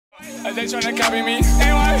They tryna copy me.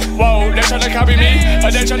 Whoa, they tryna copy me.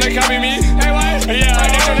 They tryna copy me. Yeah,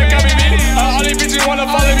 they tryna copy me. All these bitches wanna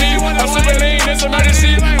follow me. I'm super lean, it's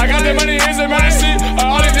emergency. I got the money, it's emergency.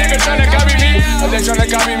 All these niggas tryna copy me. They tryna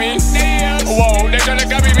copy me. Whoa, they tryna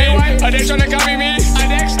copy me. They tryna copy me.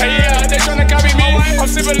 Yeah, they tryna copy me. I'm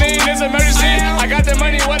super lean, it's emergency. I got the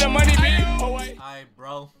money, where the money be? Alright,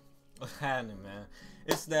 bro. What's happening, man?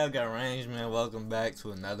 It's still got range, man. Welcome back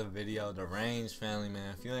to another video. The range family,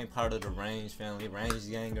 man. If you ain't part of the range family, range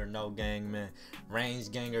gang or no gang, man.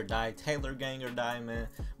 Range gang or die, Taylor gang or die, man.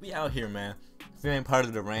 We out here, man. If you ain't part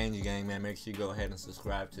of the range gang, man, make sure you go ahead and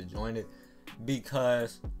subscribe to join it,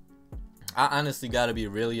 because I honestly gotta be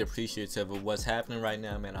really appreciative of what's happening right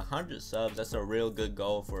now, man. 100 subs, that's a real good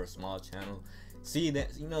goal for a small channel. See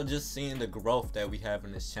that, you know, just seeing the growth that we have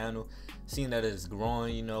in this channel, seeing that it's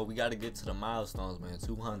growing, you know, we got to get to the milestones, man.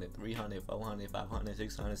 200, 300, 400, 500,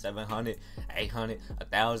 600, 700, 800,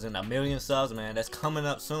 1,000, 1,000,000 subs, man. That's coming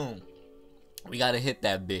up soon. We got to hit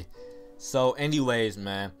that bit. So anyways,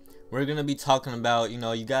 man, we're going to be talking about, you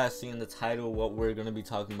know, you guys see in the title what we're going to be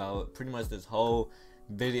talking about. Pretty much this whole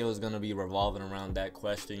video is going to be revolving around that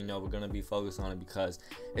question. You know, we're going to be focused on it because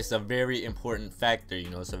it's a very important factor. You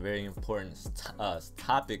know, it's a very important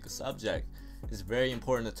topic, subject. It's very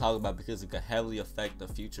important to talk about because it could heavily affect the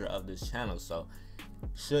future of this channel. So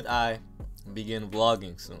should I begin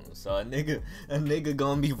vlogging soon? So a nigga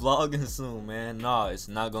gonna be vlogging soon, man? No, it's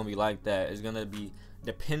not gonna be like that. It's gonna be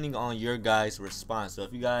depending on your guys' response. So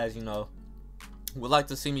if you guys, you know, would like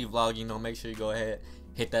to see me vlog, you know, make sure you go ahead,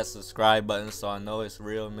 hit that subscribe button so I know it's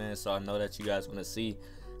real, man. So I know that you guys want to see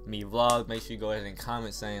me vlog. Make sure you go ahead and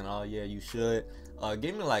comment saying, oh yeah, you should.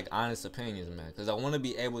 Give me like honest opinions, man, because I want to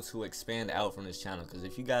be able to expand out from this channel. Because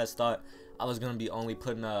if you guys thought I was gonna be only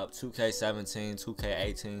putting up 2K17,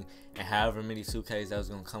 2K18, and however many 2Ks that was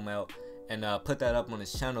gonna come out and put that up on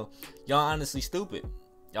this channel, y'all honestly stupid.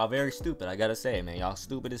 Y'all very stupid. I gotta say it, man. Y'all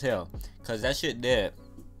stupid as hell. Cause that shit dead.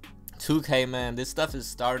 2K, man, this stuff is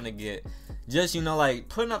starting to get just, you know, like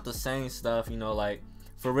putting up the same stuff, you know, like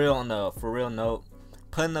for real, on the for real note,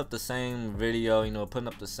 putting up the same video, you know, putting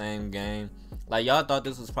up the same game. Like y'all thought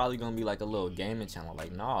this was probably gonna be like a little gaming channel.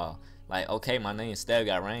 Like, nah. Like, okay, my name still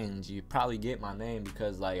got range. You probably get my name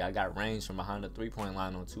because like I got range from behind the 3-point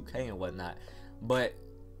line on 2K and whatnot. But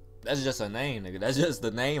that's just a name, nigga. That's just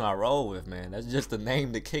the name I roll with, man. That's just the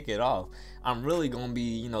name to kick it off. I'm really gonna be,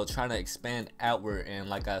 you know, trying to expand outward, and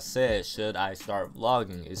like I said, should I start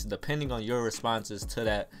vlogging? It's depending on your responses to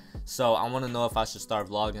that. So I want to know if I should start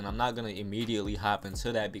vlogging. I'm not gonna immediately hop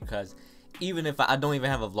into that because even if I don't even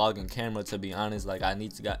have a vlogging camera, to be honest, like I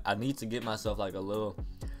need to get myself like a little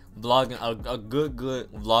vlogging, a good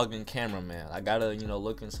vlogging camera, man. I gotta, you know,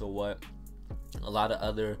 look into what a lot of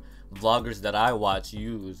other vloggers that I watch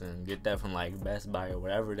use and get that from like Best Buy or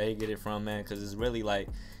wherever they get it from, man, because it's really like,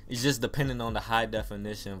 it's just depending on the high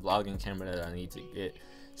definition vlogging camera that I need to get.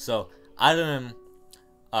 So I done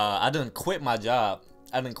quit my job.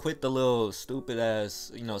 I done quit the little stupid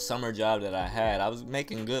ass, you know, summer job that I had. I was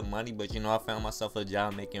making good money, but you know, I found myself a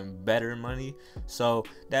job making better money. So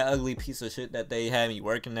that ugly piece of shit that they had me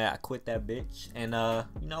working at, I quit that bitch. And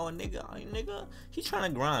you know, a nigga, he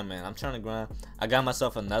trying to grind, man. I'm trying to grind. I got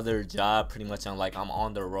myself another job, pretty much. I'm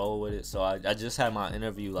on the roll with it. So I just had my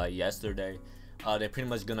interview like yesterday. They're pretty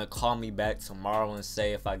much gonna call me back tomorrow and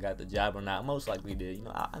say if I got the job or not. I most likely did. You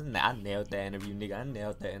know, I nailed that interview, nigga. I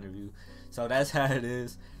nailed that interview. So that's how it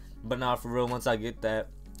is. But now, for real, once I get that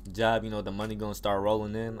job, you know, the money gonna start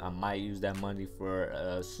rolling in. I might use that money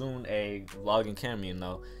for soon a vlogging camera, you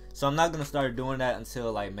know. So I'm not gonna start doing that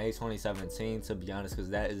until like May 2017, to be honest, because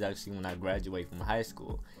that is actually when I graduate from high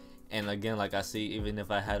school. And again, like I see, even if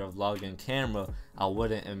I had a vlogging camera, I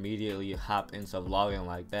wouldn't immediately hop into vlogging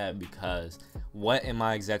like that, because what am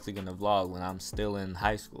I exactly gonna vlog when I'm still in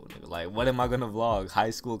high school, nigga? Like, what am I gonna vlog?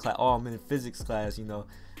 High school class? Oh, I'm in physics class, you know.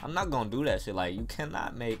 I'm not gonna do that shit. Like, you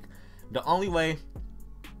cannot make, the only way,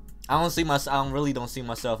 I really don't see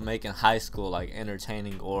myself making high school like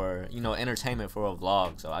entertaining, or, you know, entertainment for a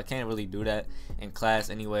vlog. So I can't really do that in class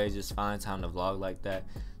anyway. Just find time to vlog like that.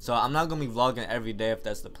 So I'm not gonna be vlogging every day if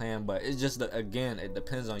that's the plan, but it's just again, it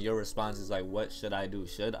depends on your responses. Like, what should I do?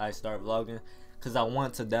 Should I start vlogging? Because I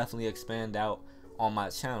want to definitely expand out on my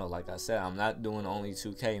channel. Like I said, I'm not doing only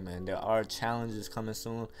 2K, man. There are challenges coming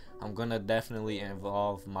soon. I'm gonna definitely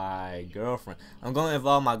involve my girlfriend. I'm gonna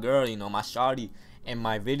involve my girl, you know, my shawty, in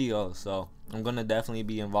my video. So I'm gonna definitely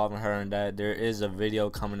be involving her in that. There is a video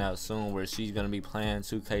coming out soon where she's gonna be playing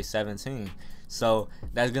 2K17. So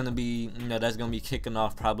that's gonna be, you know, that's gonna be kicking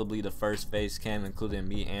off probably the first face cam, including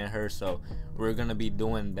me and her. So we're gonna be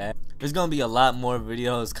doing that. There's gonna be a lot more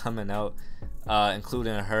videos coming out,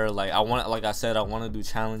 including her. Like I said, I want to do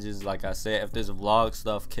challenges. Like I said, if this vlog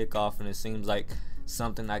stuff kick off and it seems like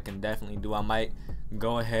something I can definitely do, I might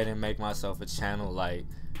go ahead and make myself a channel, like,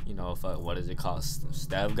 you know, if what is it called,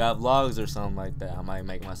 Steph Got Vlogs or something like that. I might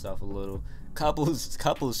make myself a little couples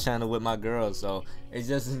channel with my girls. So it's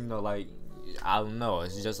just, you know, like, I don't know,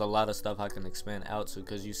 it's just a lot of stuff I can expand out to,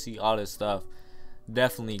 because you see all this stuff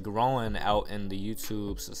definitely growing out in the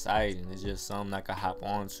YouTube society, and it's just something I can hop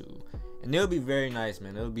on to, and it'll be very nice,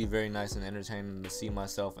 man. It'll be very nice and entertaining to see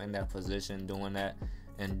myself in that position doing that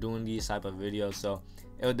and doing these type of videos. So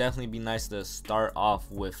it'll definitely be nice to start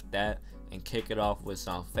off with that and kick it off with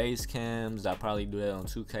some face cams. I'll probably do that on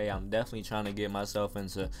 2K. I'm definitely trying to get myself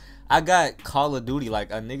into, I got Call of Duty,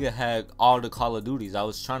 like a nigga had all the Call of Duties. I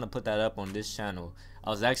was trying to put that up on this channel.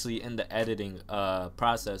 I was actually in the editing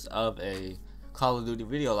process of a Call of Duty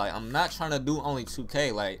video. Like, I'm not trying to do only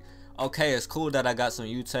 2K. Like, okay, it's cool that I got some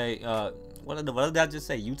what did I just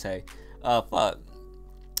say? Fuck,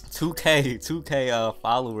 2K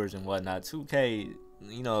followers and whatnot, 2K,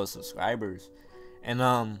 you know, subscribers,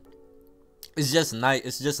 and it's just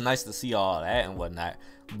nice to see all that and whatnot.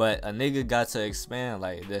 But a nigga got to expand.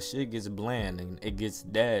 Like, that shit gets bland and it gets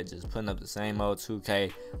dead just putting up the same old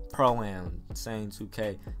 2K pro-am, same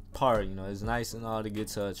 2K part. You know, it's nice and all to get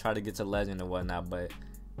to try to get to legend and whatnot, but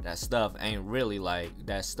that stuff ain't really, like,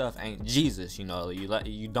 that stuff ain't Jesus. You know,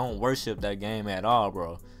 you don't worship that game at all,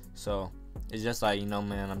 bro. So it's just like, you know,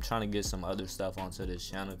 man, I'm trying to get some other stuff onto this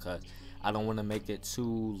channel, because I don't want to make it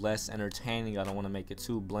too less entertaining. I don't want to make it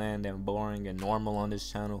too bland and boring and normal on this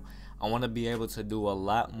channel. I want to be able to do a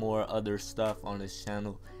lot more other stuff on this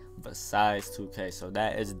channel besides 2K. So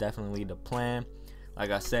that is definitely the plan. Like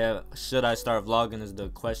I said, should I start vlogging is the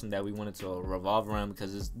question that we wanted to revolve around,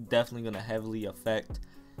 because it's definitely going to heavily affect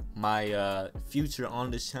my future on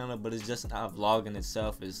this channel. But it's just not vlogging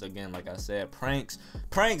itself. It's, again, like I said, pranks,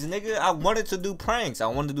 nigga. I wanted to do pranks. I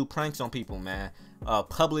wanted to do pranks on people, man.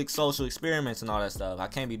 Public social experiments and all that stuff. I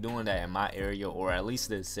can't be doing that in my area, or at least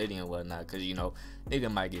this city and whatnot, because, you know,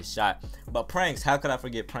 nigga might get shot. But pranks, how could I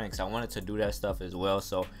forget pranks? I wanted to do that stuff as well.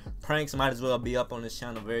 So pranks might as well be up on this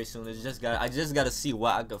channel very soon. I just gotta see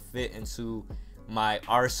what I could fit into my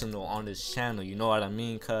arsenal on this channel. You know what I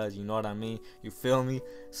mean, cuz? You know what I mean? You feel me?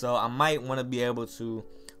 So I might want to be able to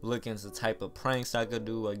look into the type of pranks I could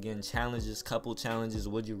do. Again, challenges, couple challenges,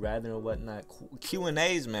 would you rather and whatnot,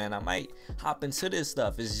 Q&As, man. I might hop into this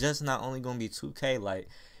stuff. It's just not only gonna be 2K. Like,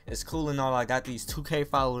 it's cool and all, I got these 2K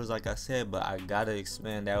followers, like I said, but I gotta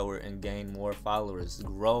expand outward and gain more followers,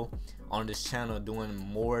 grow on this channel, doing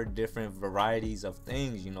more different varieties of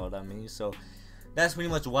things, you know what I mean? So that's pretty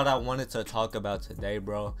much what I wanted to talk about today,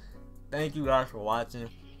 bro. Thank you guys for watching.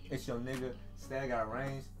 It's your nigga Stag Got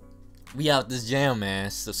Range. We out this jam,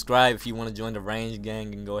 man. Subscribe if you want to join the Range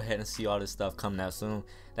gang, and go ahead and see all this stuff coming out soon.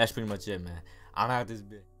 That's pretty much it, man. I'm out this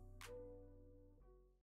bit.